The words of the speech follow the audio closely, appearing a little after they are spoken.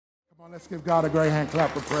on, let's give God a great hand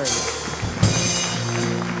clap of praise.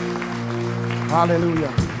 Hallelujah.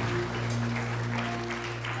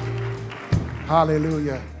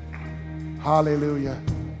 Hallelujah. Hallelujah.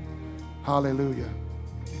 Hallelujah.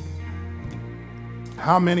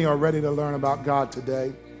 How many are ready to learn about God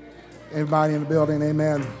today? Everybody in the building,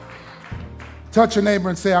 amen. Touch your neighbor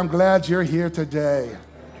and say, I'm glad you're here today.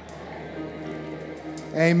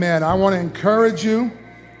 Amen. I want to encourage you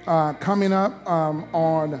coming up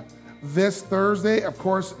on this Thursday. Of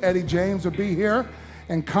course, Eddie James will be here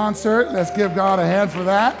in concert. Let's give God a hand for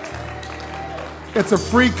that. It's a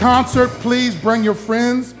free concert. Please bring your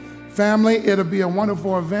friends, family. It'll be a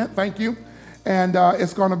wonderful event. Thank you. And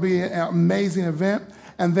it's going to be an amazing event.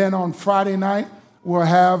 And then on Friday night, we'll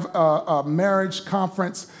have a marriage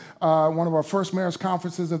conference, one of our first marriage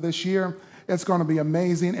conferences of this year. It's going to be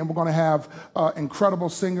amazing, and we're going to have incredible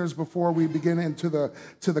singers before we begin into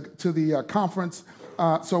the conference.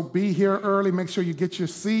 So be here early. Make sure you get your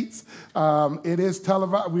seats. It is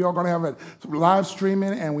televised. We are going to have it live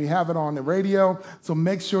streaming, and we have it on the radio. So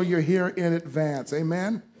make sure you're here in advance.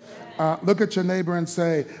 Amen. Look at your neighbor and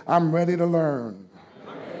say, I'm ready to learn.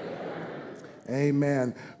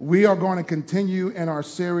 Amen. We are going to continue in our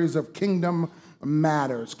series of Kingdom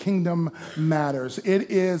Matters. Kingdom Matters. It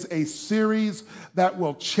is a series that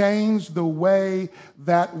will change the way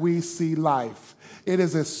that we see life. It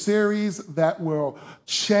is a series that will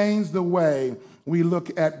change the way we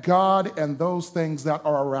look at God and those things that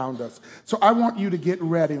are around us. So I want you to get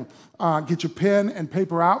ready. Get your pen and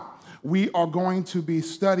paper out. We are going to be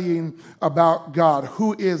studying about God.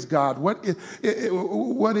 Who is God? What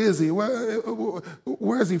is he?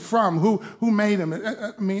 Where is he from? Who made him?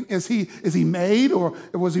 I mean, is he made, or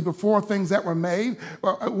was he before things that were made?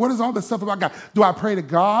 What is all this stuff about God? Do I pray to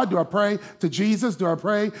God? Do I pray to Jesus? Do I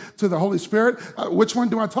pray to the Holy Spirit? Which one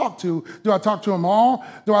do I talk to? Do I talk to them all?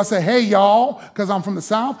 Do I say, hey, y'all, because I'm from the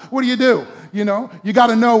South? What do? You know, you got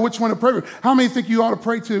to know which one to pray with. How many think you ought to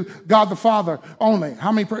pray to God the Father only?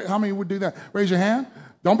 How many would do that? Raise your hand.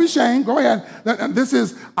 Don't be ashamed. Go ahead. This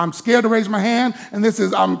is, I'm scared to raise my hand, and this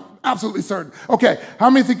is, I'm absolutely certain. Okay, how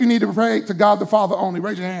many think you need to pray to God the Father only?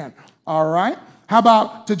 Raise your hand. All right. How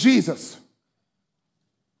about to Jesus?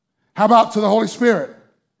 How about to the Holy Spirit?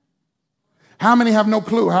 How many have no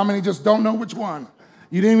clue? How many just don't know which one?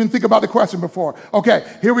 You didn't even think about the question before. Okay,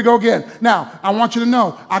 here we go again. Now, I want you to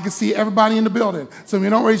know, I can see everybody in the building. So if you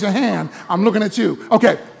don't raise your hand, I'm looking at you.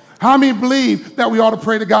 Okay, how many believe that we ought to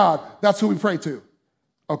pray to God? That's who we pray to.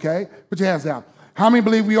 Okay, put your hands down. How many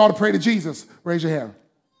believe we ought to pray to Jesus? Raise your hand.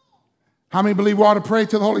 How many believe we ought to pray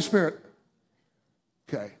to the Holy Spirit?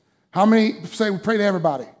 Okay. How many say we pray to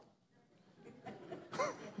everybody?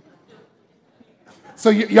 So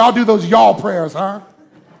y'all do those y'all prayers, huh?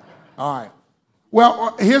 All right.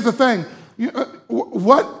 Well, here's the thing.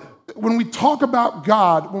 When we talk about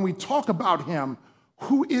God, when we talk about him,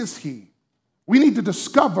 who is he? We need to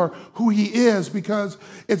discover who he is, because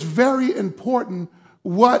it's very important.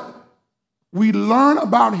 What we learn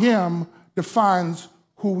about him defines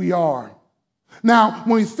who we are. Now,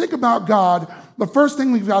 when we think about God, the first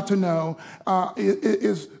thing we've got to know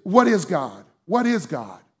is what is God? What is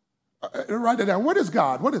God? Write it down. What is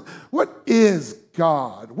God? What is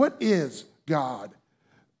God? What is God?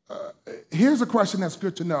 Here's a question that's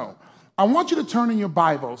good to know. I want you to turn in your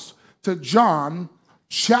Bibles to John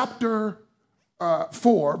chapter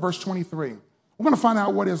 4, verse 23. We're going to find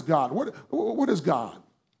out what is God. What is God?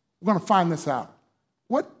 We're going to find this out.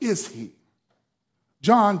 What is he?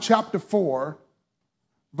 John chapter 4,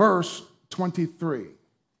 verse 23.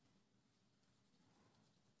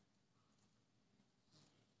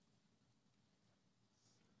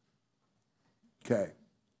 Okay.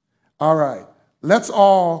 All right. Let's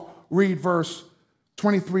all read verse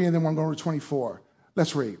 23, and then we're going to read 24.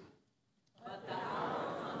 Let's read. But the hour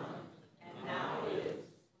cometh, and now is,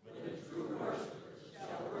 when the true worshipers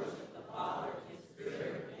shall worship the Father in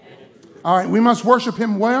spirit and in truth. All right, we must worship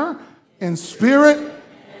him where? In spirit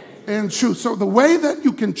and truth. So the way that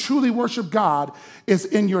you can truly worship God is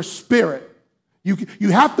in your spirit. You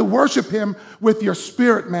have to worship him with your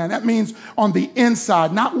spirit, man. That means on the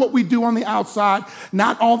inside, not what we do on the outside,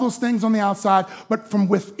 not all those things on the outside, but from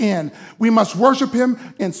within. We must worship him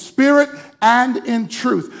in spirit and in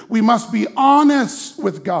truth. We must be honest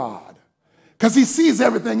with God, because he sees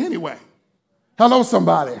everything anyway. Hello,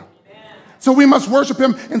 somebody. Amen. So we must worship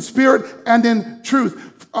him in spirit and in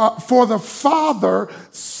truth. For the Father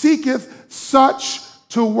seeketh such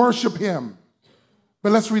to worship him.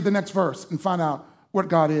 But let's read the next verse and find out what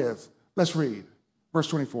God is. Let's read verse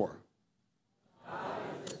 24. God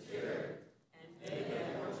is the Spirit, and they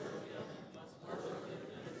that worship him must worship him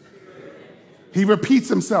in spirit and in truth. He repeats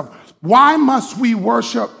himself. Why must we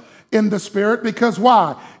worship in the Spirit? Because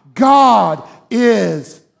why? God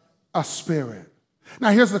is a spirit.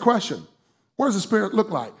 Now here's the question. What does the Spirit look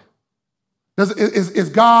like? Is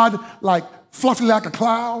God like fluffy like a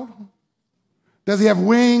cloud? Does he have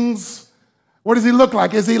wings? What does he look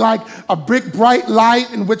like? Is he like a big bright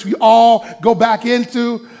light in which we all go back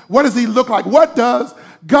into? What does he look like? What does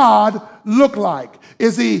God look like?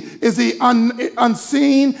 Is he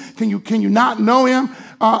unseen? Can you not know him?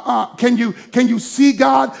 Can you see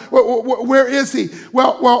God? Where is he?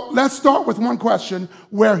 Well, let's start with one question: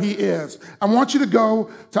 where he is. I want you to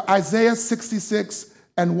go to Isaiah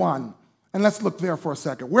 66:1, and let's look there for a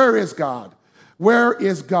second. Where is God? Where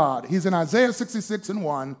is God? He's in Isaiah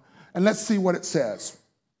 66:1, and let's see what it says.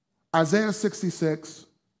 Isaiah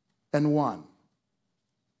 66:1.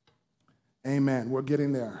 Amen. We're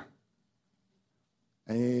getting there.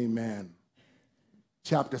 Amen.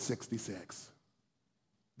 Chapter 66.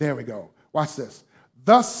 There we go. Watch this.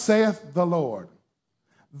 Thus saith the Lord,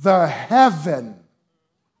 the heaven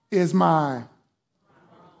is mine,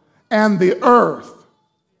 and the earth.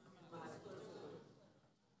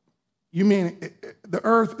 You mean the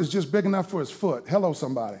earth is just big enough for his foot? Hello,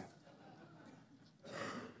 somebody.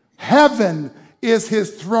 Heaven is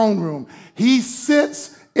his throne room. He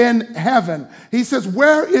sits in heaven. He says,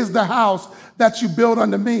 where is the house that you build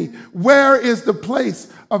unto me? Where is the place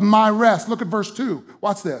of my rest? Look at verse 2.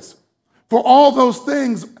 Watch this. For all those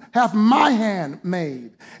things hath my hand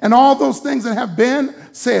made, and all those things that have been,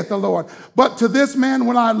 saith the Lord. But to this man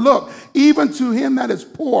when I look, even to him that is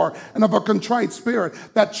poor and of a contrite spirit,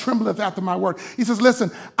 that trembleth after my word. He says, listen,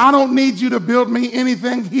 I don't need you to build me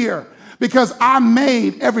anything here, because I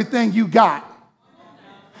made everything you got.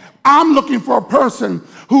 I'm looking for a person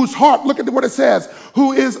whose heart, look at what it says,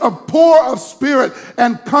 who is a poor of spirit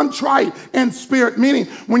and contrite in spirit. Meaning,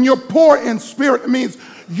 when you're poor in spirit, it means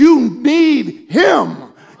you need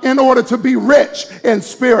him in order to be rich in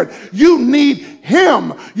spirit. You need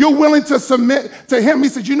him. You're willing to submit to him. He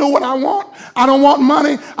said, you know what I want? I don't want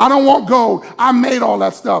money. I don't want gold. I made all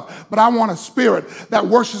that stuff. But I want a spirit that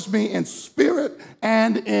worships me in spirit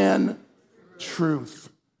and in truth.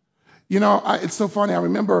 You know, it's so funny. I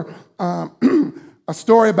remember a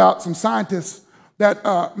story about some scientists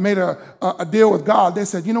that made a deal with God. They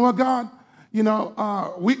said, you know what, God? You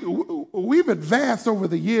know, we've advanced over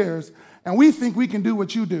the years, and we think we can do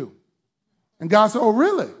what you do. And God said, oh,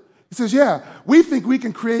 really? He says, yeah, we think we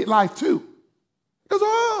can create life too. He goes,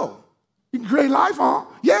 oh, you can create life, huh?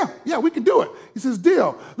 Yeah, we can do it. He says,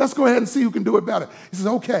 deal. Let's go ahead and see who can do it better. He says,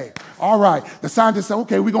 okay, all right. The scientist said,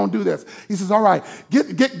 okay, we're going to do this. He says, all right, get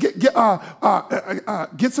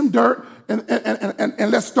some dirt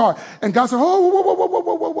and let's start. And God said,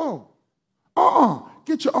 oh, whoa.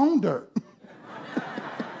 Get your own dirt.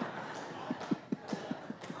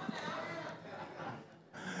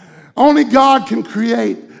 Only God can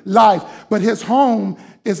create life, but his home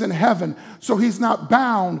is in heaven. So he's not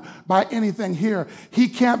bound by anything here. He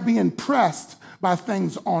can't be impressed by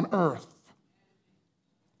things on earth.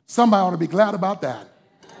 Somebody ought to be glad about that.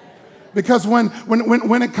 Because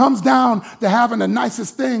when it comes down to having the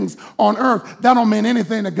nicest things on earth, that don't mean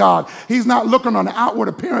anything to God. He's not looking on the outward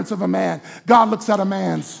appearance of a man. God looks at a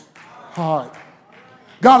man's heart.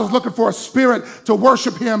 God is looking for a spirit to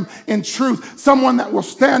worship him in truth. Someone that will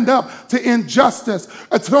stand up to injustice.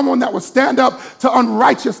 Someone that will stand up to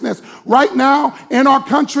unrighteousness. Right now in our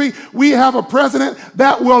country, we have a president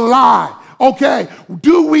that will lie. Okay,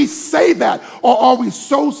 do we say that, or are we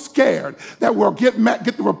so scared that we'll get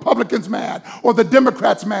the Republicans mad or the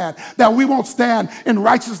Democrats mad that we won't stand in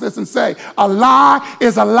righteousness and say, a lie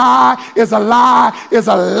is a lie is a lie is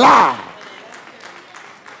a lie?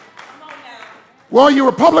 Well, you're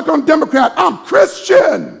Republican or Democrat. I'm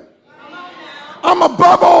Christian. I'm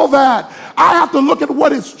above all that. I have to look at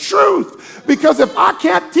what is truth, because if I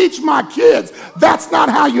can't teach my kids that's not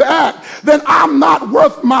how you act, then I'm not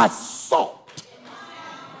worth my salt.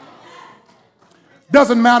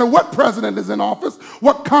 Doesn't matter what president is in office,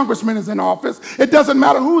 what congressman is in office. It doesn't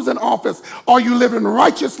matter who's in office. Are you living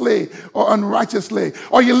righteously or unrighteously?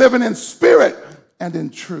 Are you living in spirit and in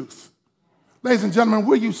truth? Ladies and gentlemen,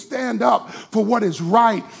 will you stand up for what is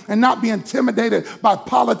right and not be intimidated by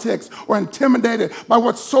politics or intimidated by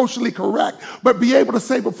what's socially correct, but be able to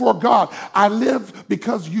say before God, I live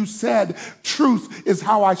because you said truth is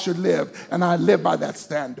how I should live, and I live by that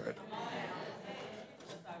standard.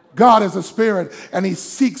 God is a spirit, and he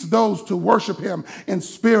seeks those to worship him in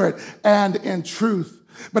spirit and in truth.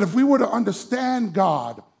 But if we were to understand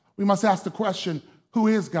God, we must ask the question, who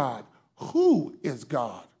is God? Who is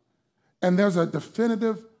God? And there's a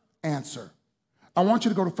definitive answer. I want you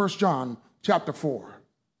to go to 1 John chapter 4,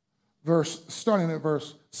 starting at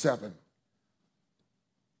verse 7.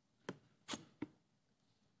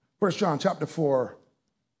 1 John chapter 4,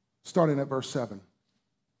 starting at verse 7.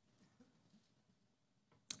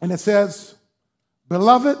 And it says,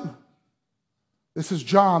 beloved, this is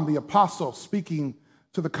John the apostle speaking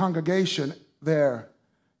to the congregation there.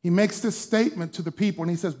 He makes this statement to the people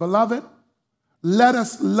and he says, beloved, let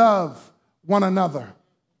us love one another.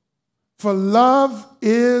 For love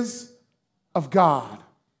is of God.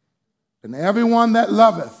 And everyone that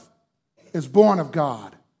loveth is born of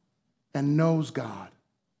God and knows God.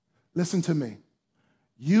 Listen to me.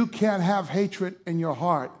 You can't have hatred in your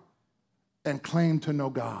heart and claim to know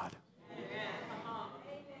God.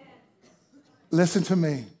 Listen to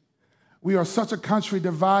me. We are such a country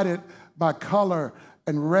divided by color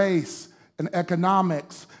and race and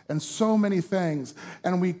economics and so many things.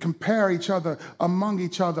 And we compare each other among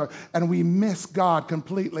each other and we miss God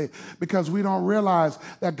completely because we don't realize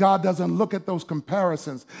that God doesn't look at those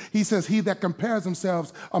comparisons. He says, he that compares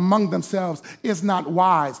themselves among themselves is not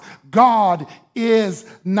wise. God is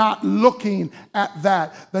not looking at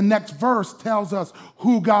that. The next verse tells us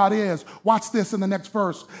who God is. Watch this in the next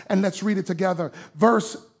verse and let's read it together.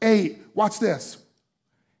 Verse 8, watch this.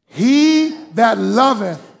 He that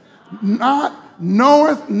loveth not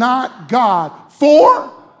knoweth not God, for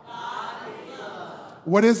God is love.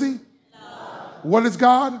 What is he? Love. What is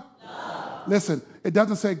God? Love. Listen, it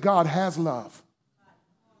doesn't say God has love.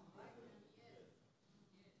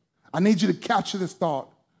 I need you to capture this thought.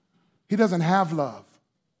 He doesn't have love.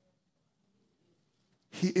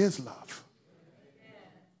 He is love.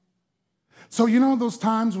 So you know those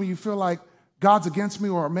times when you feel like God's against me,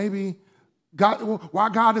 or maybe God, why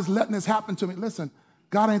God is letting this happen to me? Listen,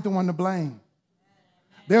 God ain't the one to blame.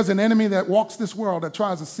 There's an enemy that walks this world that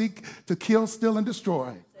tries to seek to kill, steal, and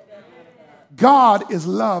destroy. God is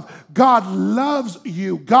love. God loves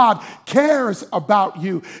you. God cares about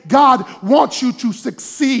you. God wants you to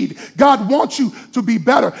succeed. God wants you to be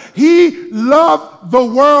better. He loved the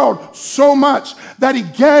world so much that he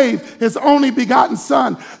gave his only begotten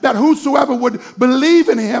son, that whosoever would believe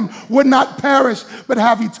in him would not perish but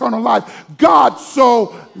have eternal life. God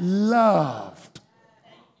so loved.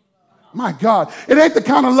 My God, it ain't the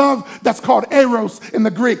kind of love that's called eros in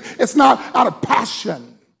the Greek. It's not out of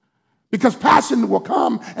passion, because passion will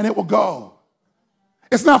come and it will go.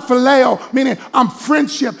 It's not phileo, meaning I'm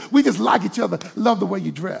friendship. We just like each other. Love the way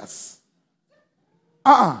you dress.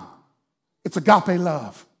 It's agape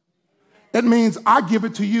love. It means I give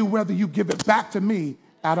it to you whether you give it back to me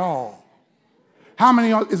at all. How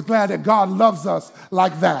many is glad that God loves us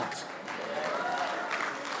like that?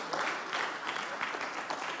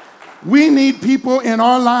 We need people in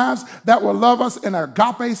our lives that will love us in an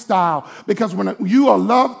agape style, because when you are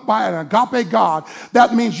loved by an agape God,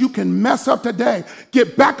 that means you can mess up today,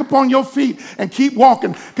 get back up on your feet and keep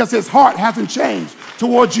walking, because his heart hasn't changed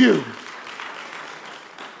towards you.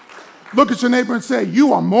 Look at your neighbor and say,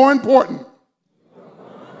 you are more important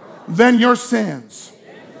than your sins.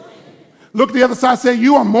 Look at the other side and say,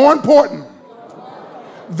 you are more important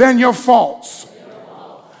than your faults.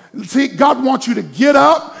 See, God wants you to get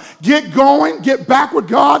up, get going, get back with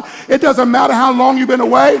God. It doesn't matter how long you've been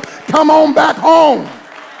away. Come on back home.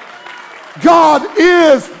 God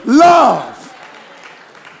is love.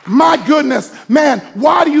 My goodness, man,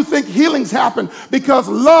 why do you think healings happen? Because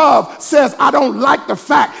love says, I don't like the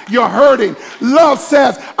fact you're hurting. Love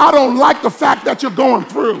says, I don't like the fact that you're going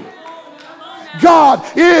through.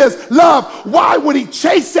 God is love. Why would he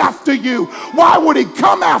chase after you? Why would he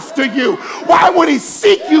come after you? Why would he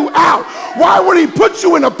seek you out? Why would he put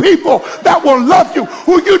you in a people that will love you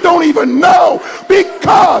who you don't even know?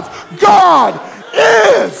 Because God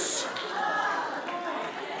is.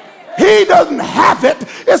 He doesn't have it.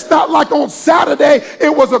 It's not like on Saturday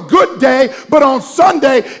it was a good day, but on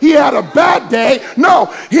Sunday he had a bad day. No,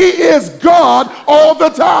 he is God all the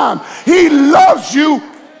time. He loves you.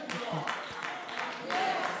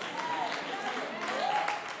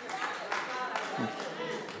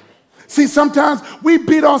 See, sometimes we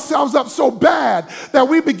beat ourselves up so bad that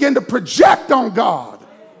we begin to project on God.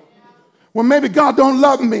 Well, maybe God don't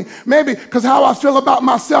love me. Maybe because how I feel about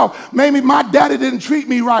myself. Maybe my daddy didn't treat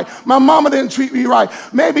me right. My mama didn't treat me right.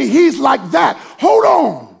 Maybe he's like that. Hold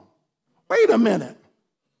on. Wait a minute.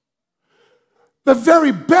 The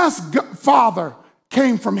very best father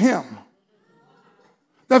came from him.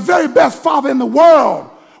 The very best father in the world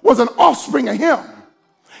was an offspring of him.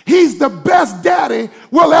 He's the best daddy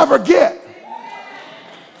we'll ever get.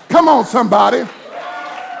 Come on, somebody.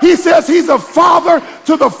 He says he's a father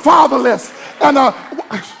to the fatherless. And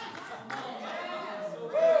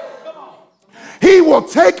He will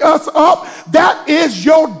take us up. That is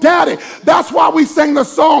your daddy. That's why we sing the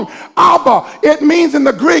song, Abba. It means in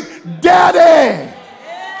the Greek, daddy.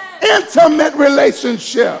 Intimate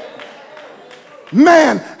relationship.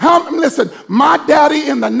 Man, listen, my daddy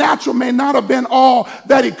in the natural may not have been all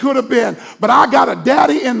that he could have been, but I got a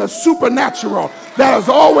daddy in the supernatural that has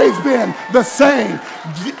always been the same.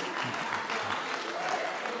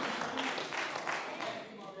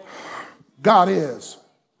 God is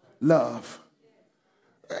love.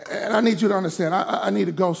 And I need you to understand, I need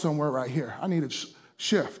to go somewhere right here. I need to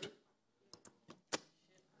shift.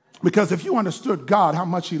 Because if you understood God, how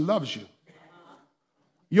much he loves you,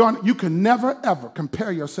 you can never, ever compare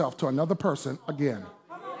yourself to another person again.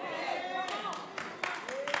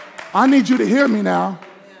 I need you to hear me now.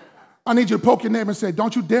 I need you to poke your neighbor and say,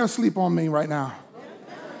 don't you dare sleep on me right now.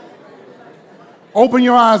 Open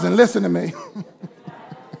your eyes and listen to me.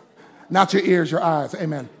 Not your ears, your eyes.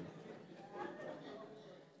 Amen.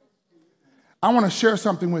 I want to share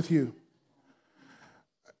something with you.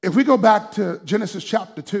 If we go back to Genesis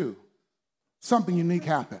chapter 2, something unique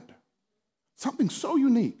happened. Something so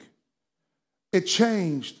unique. It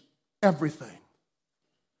changed everything.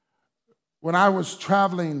 When I was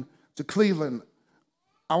traveling to Cleveland,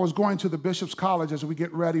 I was going to the Bishop's College as we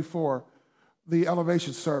get ready for the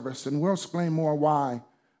elevation service, and we'll explain more why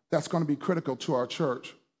that's going to be critical to our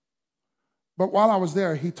church. But while I was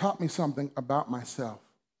there, he taught me something about myself.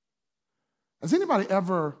 Has anybody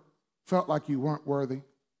ever felt like you weren't worthy?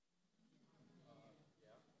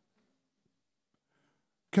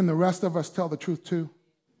 Can the rest of us tell the truth too?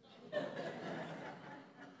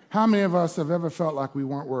 How many of us have ever felt like we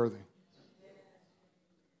weren't worthy?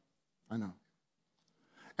 I know.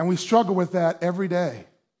 And we struggle with that every day.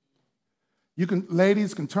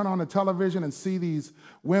 Ladies can turn on the television and see these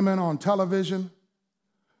women on television,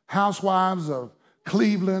 housewives of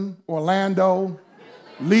Cleveland, Orlando,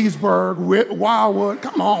 Leesburg, Wildwood.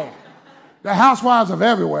 Come on. The housewives of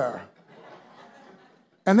everywhere.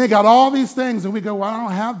 And they got all these things, and we go, well, I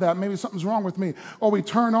don't have that. Maybe something's wrong with me. Or we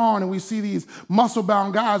turn on and we see these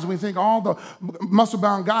muscle-bound guys, and we think all the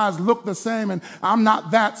muscle-bound guys look the same, and I'm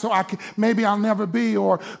not that, so maybe I'll never be.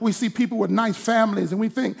 Or we see people with nice families, and we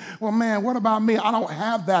think, well, man, what about me? I don't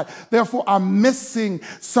have that. Therefore, I'm missing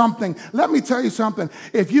something. Let me tell you something.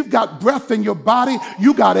 If you've got breath in your body,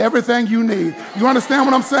 you got everything you need. You understand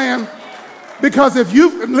what I'm saying? Because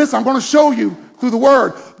listen, I'm going to show you through the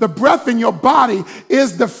word, the breath in your body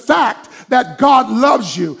is the fact that God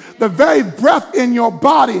loves you. The very breath in your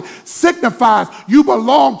body signifies you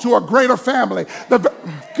belong to a greater family.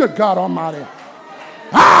 Good God Almighty.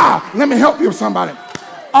 Let me help you, somebody.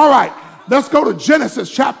 All right, let's go to Genesis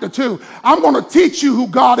chapter 2. I'm going to teach you who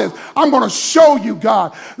God is. I'm going to show you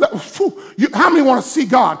God. How many want to see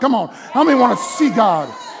God? Come on. How many want to see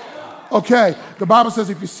God? Okay, the Bible says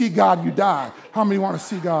if you see God, you die. How many want to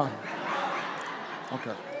see God?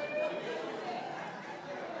 Okay.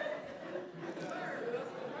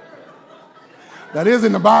 That is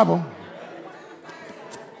in the Bible.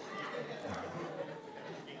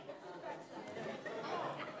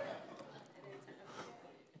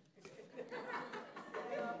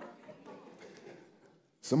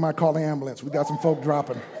 Somebody call the ambulance. We got some folk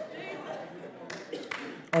dropping.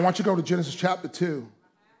 I want you to go to Genesis chapter 2.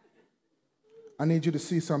 I need you to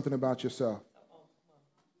see something about yourself.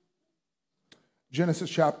 Genesis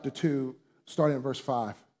chapter 2, starting at verse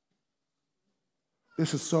 5.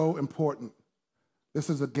 This is so important. This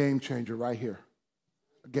is a game changer right here.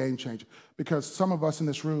 A game changer. Because some of us in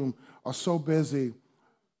this room are so busy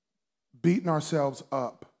beating ourselves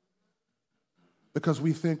up because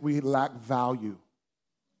we think we lack value.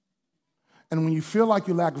 And when you feel like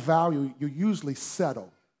you lack value, you usually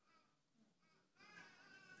settle.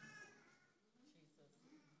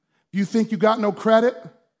 You think you got no credit?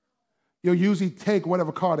 You'll usually take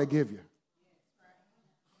whatever car they give you.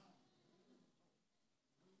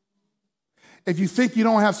 If you think you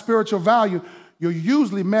don't have spiritual value, you'll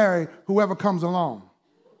usually marry whoever comes along.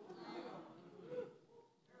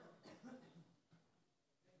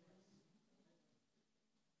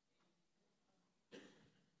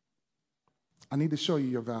 I need to show you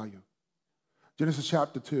your value. Genesis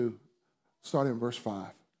chapter 2, starting in verse 5.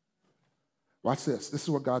 Watch this. This is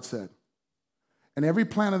what God said. And every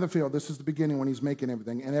plant of the field, this is the beginning when he's making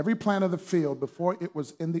everything, and every plant of the field before it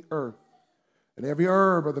was in the earth, and every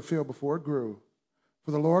herb of the field before it grew,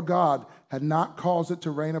 for the Lord God had not caused it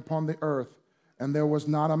to rain upon the earth, and there was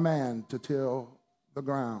not a man to till the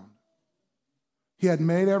ground. He had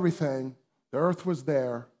made everything, the earth was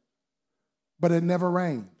there, but it never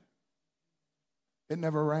rained. It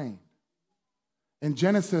never rained. In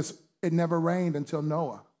Genesis, it never rained until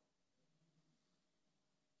Noah.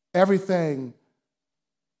 Everything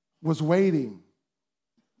was waiting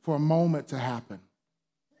for a moment to happen.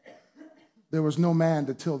 There was no man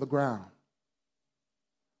to till the ground.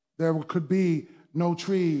 There could be no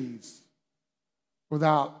trees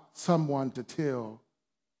without someone to till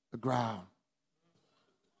the ground.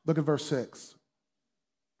 Look at verse 6.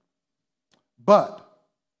 But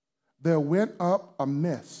there went up a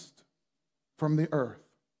mist from the earth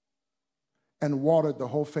and watered the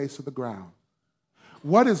whole face of the ground.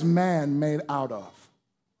 What is man made out of?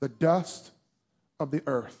 The dust of the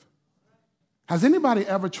earth. Has anybody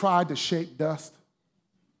ever tried to shake dust?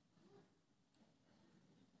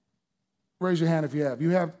 Raise your hand if you have. You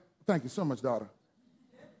have? Thank you so much, daughter.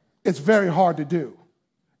 It's very hard to do.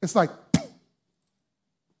 It's like,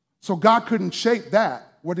 so God couldn't shape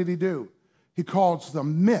that. What did he do? He caused the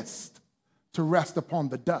mist to rest upon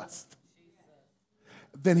the dust.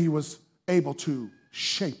 Then he was able to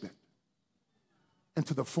shape it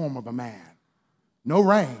into the form of a man. No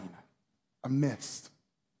rain, a mist.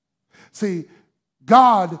 See,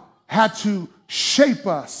 God had to shape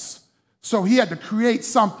us, so he had to create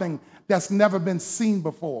something that's never been seen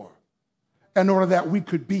before in order that we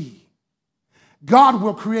could be. God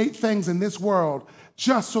will create things in this world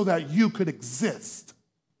just so that you could exist.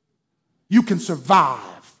 You can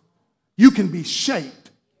survive. You can be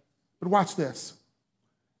shaped. But watch this.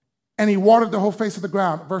 And he watered the whole face of the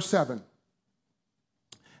ground. Verse 7.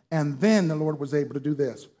 And then the Lord was able to do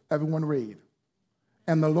this. Everyone read.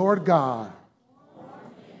 And the Lord God.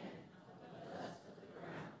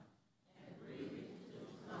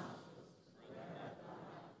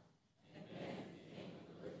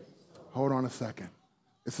 Hold on a second.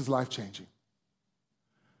 This is life-changing.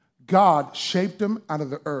 God shaped him out of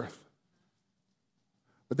the earth.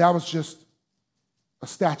 But that was just a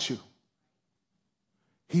statue.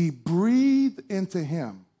 He breathed into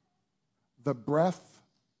him the breath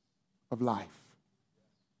of life.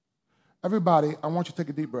 Everybody, I want you to take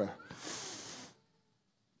a deep breath.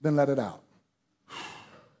 Then let it out.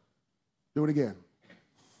 Do it again.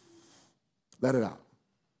 Let it out.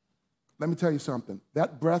 Let me tell you something.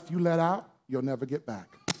 That breath you let out, you'll never get back.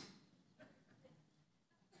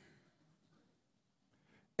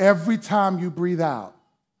 Every time you breathe out,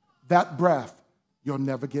 that breath, you'll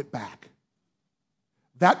never get back.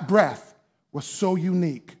 That breath was so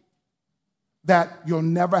unique that you'll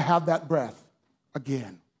never have that breath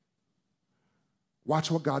again.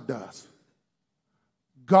 Watch what God does.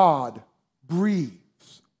 God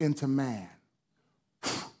breathes into man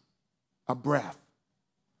a breath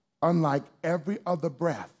unlike every other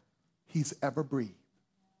breath he's ever breathed.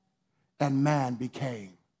 And man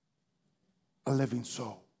became a living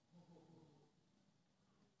soul.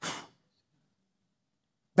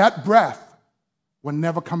 That breath will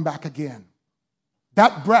never come back again.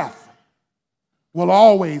 That breath will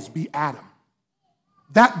always be Adam.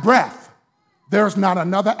 That breath, there's not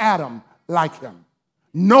another Adam like him.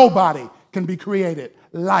 Nobody can be created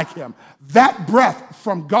like him. That breath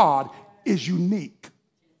from God is unique.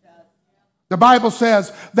 The Bible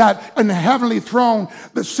says that in the heavenly throne,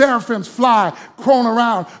 the seraphims fly, crawling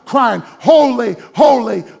around, crying, holy,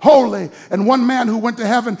 holy, holy. And one man who went to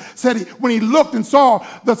heaven said when he looked and saw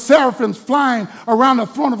the seraphims flying around the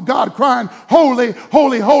throne of God, crying, holy,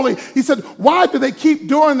 holy, holy, he said, why do they keep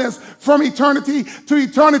doing this from eternity to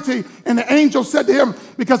eternity? And the angel said to him,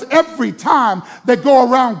 because every time they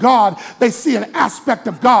go around God, they see an aspect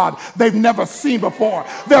of God they've never seen before.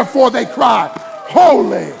 Therefore they cry,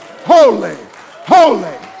 holy, holy,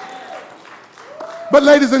 holy. But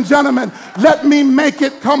ladies and gentlemen, let me make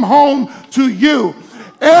it come home to you.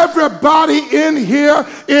 Everybody in here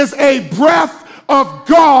is a breath of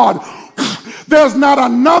God. There's not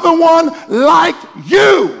another one like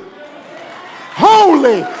you.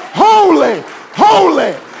 Holy, holy,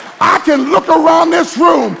 holy. I can look around this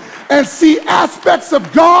room and see aspects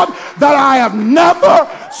of God that I have never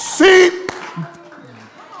seen.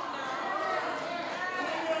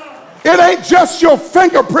 It ain't just your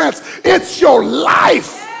fingerprints, it's your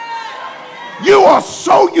life. You are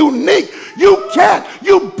so unique.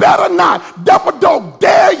 You better not, double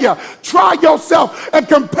dare you, try yourself and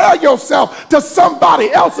compare yourself to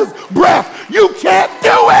somebody else's breath. You can't do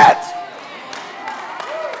it.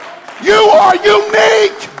 You are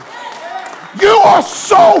unique. You are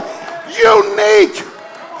so unique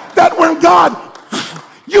that when God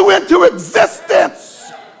you into existence,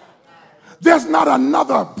 there's not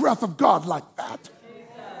another breath of God like that.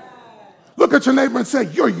 Look at your neighbor and say,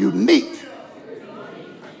 you're unique.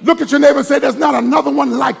 Look at your neighbor and say, there's not another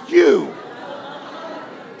one like you.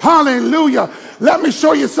 Hallelujah. Let me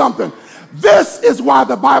show you something. This is why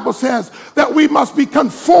the Bible says that we must be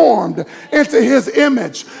conformed into his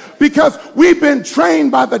image, because we've been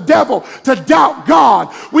trained by the devil to doubt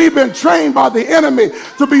God. We've been trained by the enemy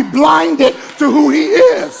to be blinded to who he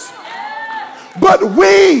is. But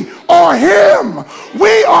we are him.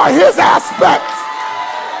 We are his aspects.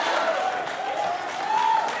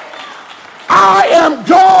 I am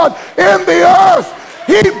God in the earth.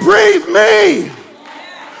 He breathed me.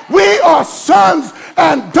 We are sons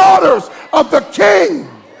and daughters of the King.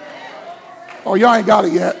 Oh, y'all ain't got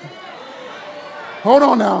it yet. Hold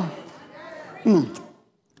on now.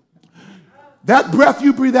 That breath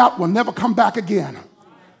you breathe out will never come back again,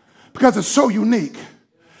 because it's so unique.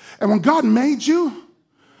 And when God made you,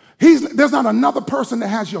 there's not another person that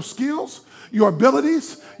has your skills, your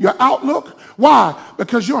abilities, your outlook. Why?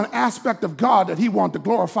 Because you're an aspect of God that he wanted to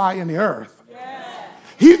glorify in the earth.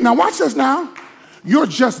 Now watch this now. You're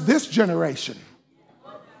just this generation.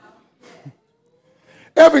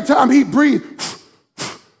 Every time he breathed,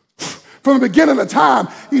 from the beginning of time,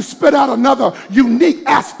 he spit out another unique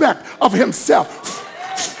aspect of himself.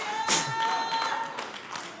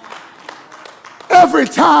 Every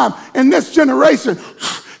time in this generation,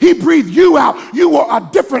 he breathed you out. You were a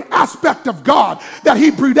different aspect of God that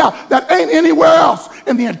he breathed out that ain't anywhere else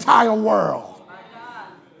in the entire world.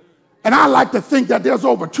 And I like to think that there's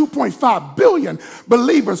over 2.5 billion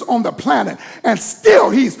believers on the planet, and still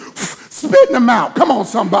he's spitting them out. Come on,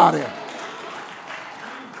 somebody.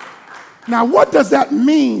 Now, what does that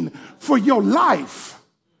mean for your life?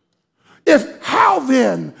 How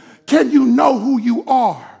then can you know who you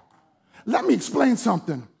are? Let me explain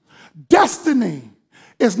something. Destiny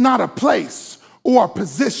is not a place or a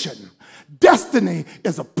position. Destiny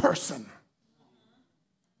is a person.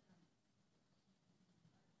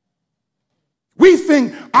 We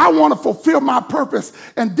think, I want to fulfill my purpose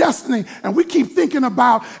and destiny, and we keep thinking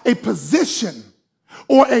about a position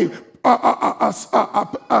or a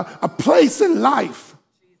place in life.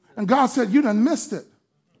 And God said, you done missed it.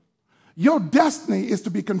 Your destiny is to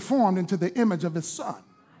be conformed into the image of his son.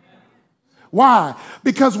 Why?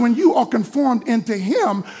 Because when you are conformed into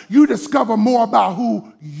him, you discover more about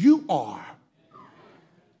who you are.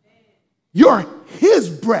 You're his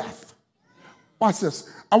breath. Watch this.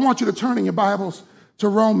 I want you to turn in your Bibles to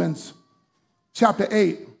Romans chapter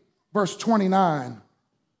 8, verse 29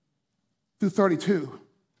 through 32.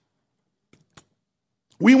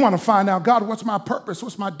 We want to find out, God, what's my purpose?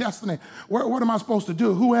 What's my destiny? What am I supposed to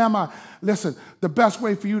do? Who am I? Listen, the best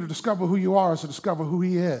way for you to discover who you are is to discover who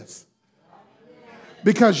he is.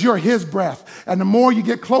 Because you're his breath. And the more you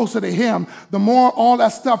get closer to him, the more all that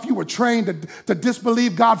stuff you were trained to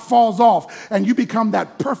disbelieve God falls off. And you become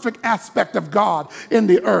that perfect aspect of God in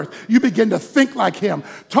the earth. You begin to think like him,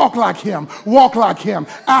 talk like him, walk like him,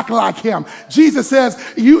 act like him. Jesus says,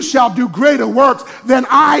 you shall do greater works than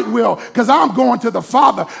I will, because I'm going to the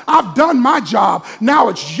Father. I've done my job. Now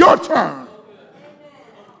it's your turn.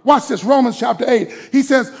 Watch this, Romans chapter 8. He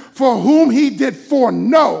says, for whom he did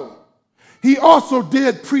foreknow, he also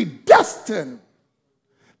did predestine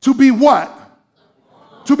to be what?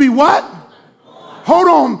 To be what? Hold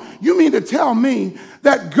on. You mean to tell me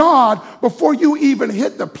that God, before you even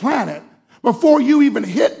hit the planet, before you even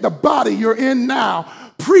hit the body you're in now,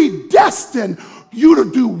 predestined you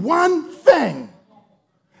to do one thing?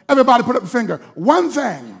 Everybody put up a finger. One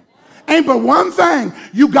thing. Ain't but one thing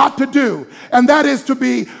you got to do, and that is to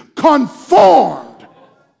be conformed.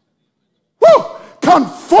 Woo!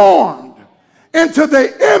 Conformed into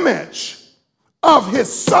the image of his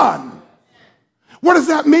son. What does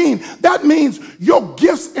that mean? That means your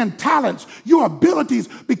gifts and talents, your abilities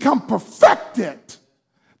become perfected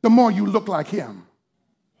the more you look like him.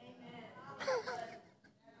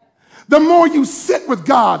 The more you sit with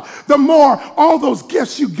God, the more all those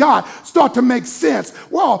gifts you got start to make sense.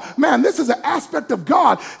 Well, man, this is an aspect of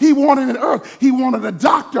God he wanted in earth. He wanted a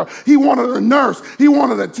doctor. He wanted a nurse. He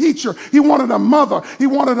wanted a teacher. He wanted a mother. He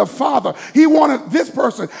wanted a father. He wanted this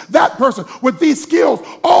person, that person with these skills.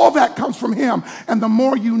 All that comes from him. And the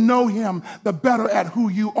more you know him, the better at who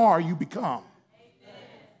you are you become.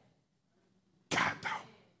 God, no.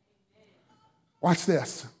 Watch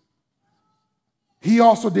this. He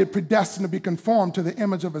also did predestine to be conformed to the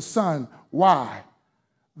image of his son. Why?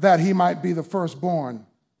 That he might be the firstborn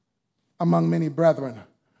among many brethren.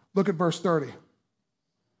 Look at verse 30.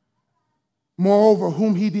 Moreover,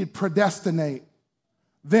 whom he did predestinate,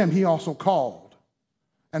 them he also called.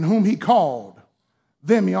 And whom he called,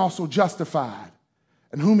 them he also justified.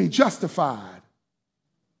 And whom he justified,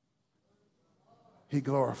 he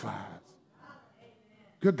glorifies.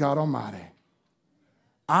 Good God Almighty.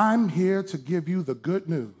 I'm here to give you the good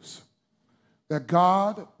news that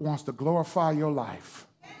God wants to glorify your life.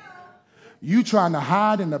 You trying to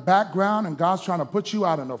hide in the background and God's trying to put you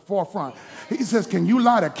out in the forefront. He says, can you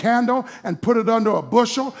light a candle and put it under a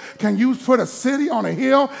bushel? Can you put a city on a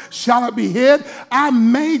hill? Shall it be hid? I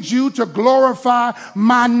made you to glorify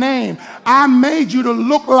my name. I made you to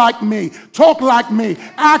look like me, talk like me,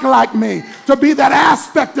 act like me, to be that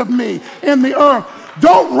aspect of me in the earth.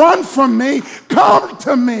 Don't run from me. Come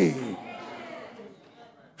to me.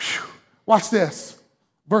 Whew. Watch this.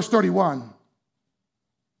 Verse 31.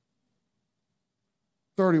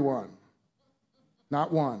 31,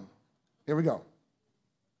 not 1. Here we go.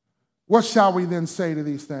 What shall we then say to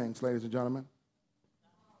these things, ladies and gentlemen?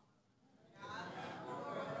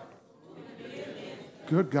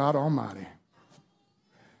 Good God Almighty.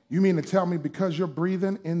 You mean to tell me because you're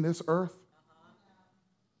breathing in this earth,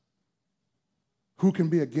 who can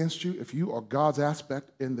be against you if you are God's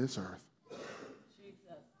aspect in this earth?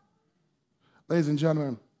 Ladies and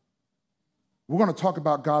gentlemen, we're going to talk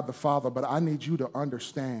about God the Father, but I need you to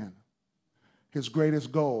understand his greatest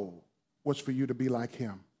goal was for you to be like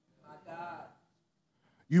him. My God.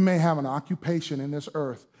 You may have an occupation in this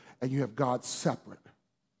earth and you have God separate.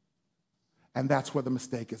 And that's where the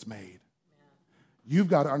mistake is made. You've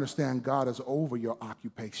got to understand God is over your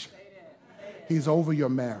occupation. He's over your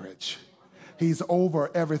marriage. He's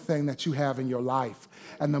over everything that you have in your life.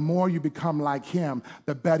 And the more you become like him,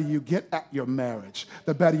 the better you get at your marriage,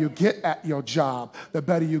 the better you get at your job, the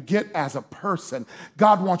better you get as a person.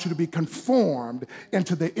 God wants you to be conformed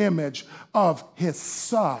into the image of his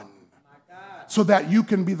son so that you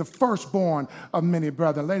can be the firstborn of many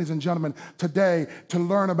brethren. Ladies and gentlemen, today to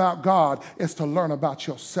learn about God is to learn about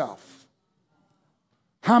yourself.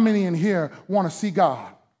 How many in here want to see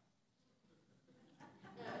God?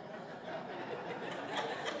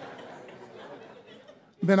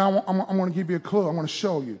 Then I'm going to give you a clue. I'm going to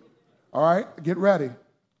show you. All right? Get ready. I'm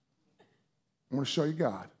going to show you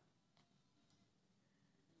God.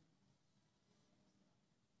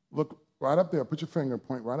 Look right up there. Put your finger and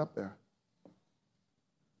point right up there.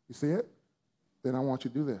 You see it? Then I want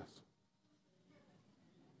you to do this.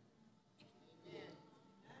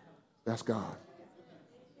 That's God.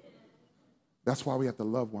 That's why we have to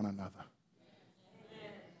love one another.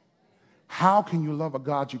 How can you love a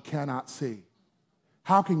God you cannot see?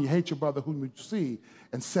 How can you hate your brother whom you see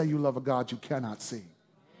and say you love a God you cannot see?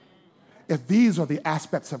 If these are the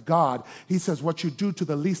aspects of God, he says, what you do to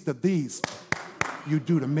the least of these, you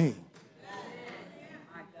do to me.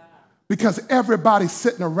 Because everybody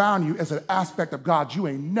sitting around you is an aspect of God you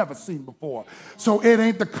ain't never seen before. So it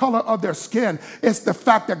ain't the color of their skin. It's the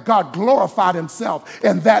fact that God glorified himself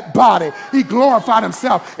in that body. He glorified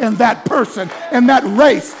himself in that person, in that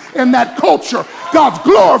race, in that culture. God's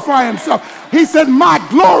glorifying himself. He said, my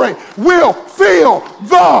glory will fill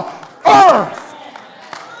the earth.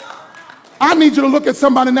 I need you to look at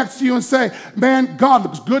somebody next to you and say, man, God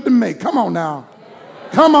looks good to me. Come on now.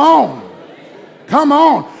 Come on. Come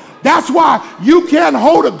on. That's why you can't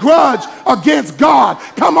hold a grudge against God.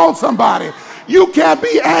 Come on, somebody. You can't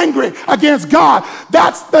be angry against God.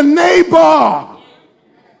 That's the neighbor.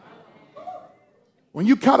 When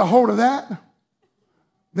you cut a hold of that,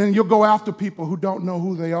 then you'll go after people who don't know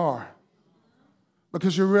who they are,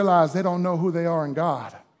 because you realize they don't know who they are in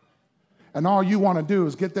God. And all you want to do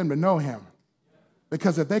is get them to know him,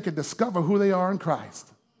 because if they could discover who they are in Christ,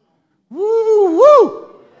 woo, woo,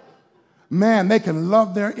 man, they can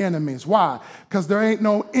love their enemies. Why? Because there ain't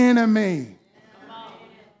no enemy.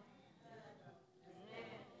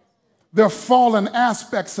 They're fallen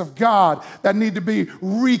aspects of God that need to be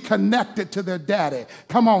reconnected to their daddy.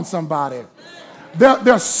 Come on, somebody.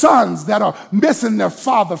 They're sons that are missing their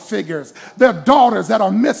father figures. They're daughters that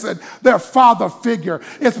are missing their father figure.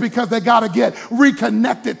 It's because they got to get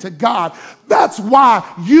reconnected to God. That's why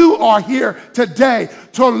you are here today,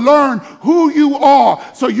 to learn who you are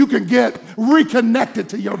so you can get reconnected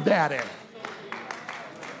to your daddy.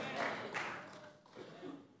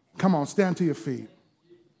 Come on, stand to your feet.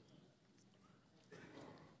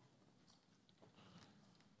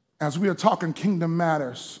 As we are talking kingdom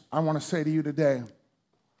matters, I want to say to you today,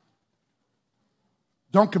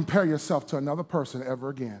 don't compare yourself to another person ever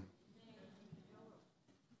again.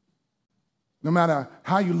 No matter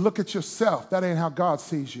how you look at yourself, that ain't how God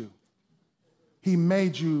sees you. He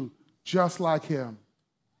made you just like him.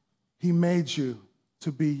 He made you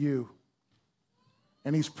to be you.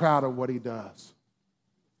 And he's proud of what he does.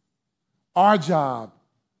 Our job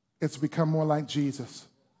is to become more like Jesus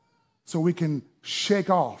so we can shake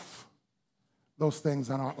off those things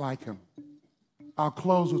that aren't like him. I'll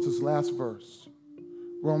close with this last verse.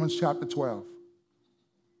 Romans chapter 12,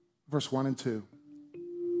 verse 1 and 2.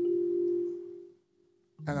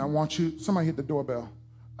 And I want you, somebody hit the doorbell.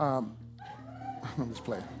 Let me just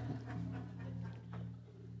play.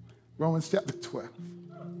 Romans chapter 12.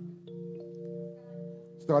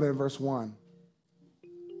 Started in verse 1.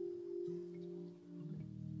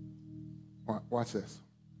 Watch this.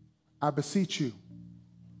 I beseech you,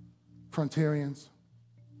 Frontarians,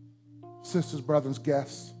 sisters, brothers,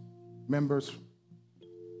 guests, members,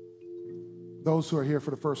 those who are here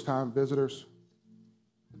for the first time, visitors,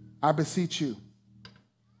 I beseech you,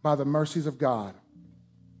 by the mercies of God,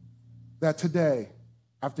 that today,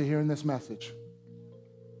 after hearing this message,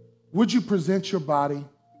 would you present your body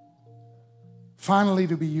finally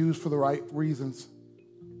to be used for the right reasons,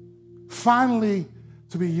 finally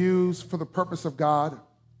to be used for the purpose of God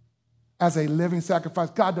as a living sacrifice?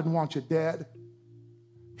 God doesn't want you dead.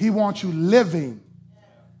 He wants you living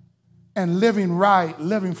and living right,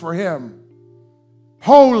 living for him,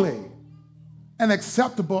 holy and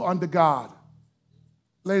acceptable unto God.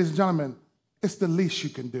 Ladies and gentlemen, it's the least you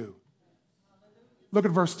can do. Look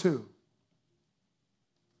at verse 2. You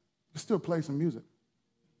still play some music.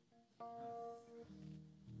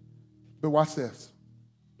 But watch this.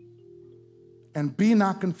 And be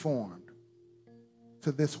not conformed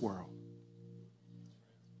to this world,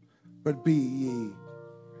 but be ye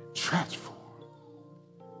transformed.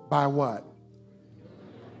 By what?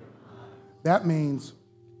 That means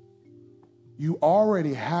you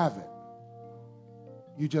already have it.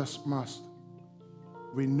 You just must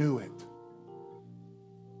renew it.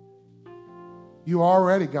 You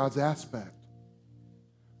already God's aspect.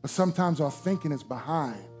 But sometimes our thinking is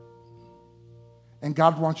behind. And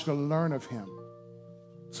God wants you to learn of him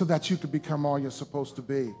so that you can become all you're supposed to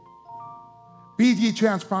be. Be ye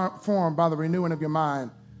transformed by the renewing of your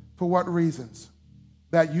mind. For what reasons?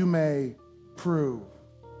 That you may prove.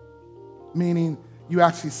 Meaning you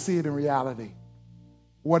actually see it in reality.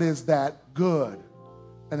 What is that good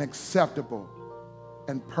and acceptable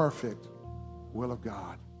and perfect will of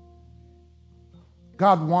God?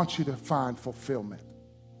 God wants you to find fulfillment.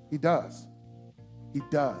 He does. He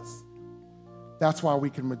does. That's why we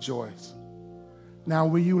can rejoice. Now,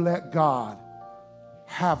 will you let God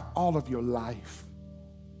have all of your life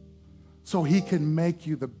so he can make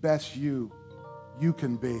you the best you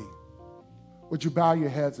can be? Would you bow your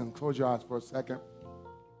heads and close your eyes for a second?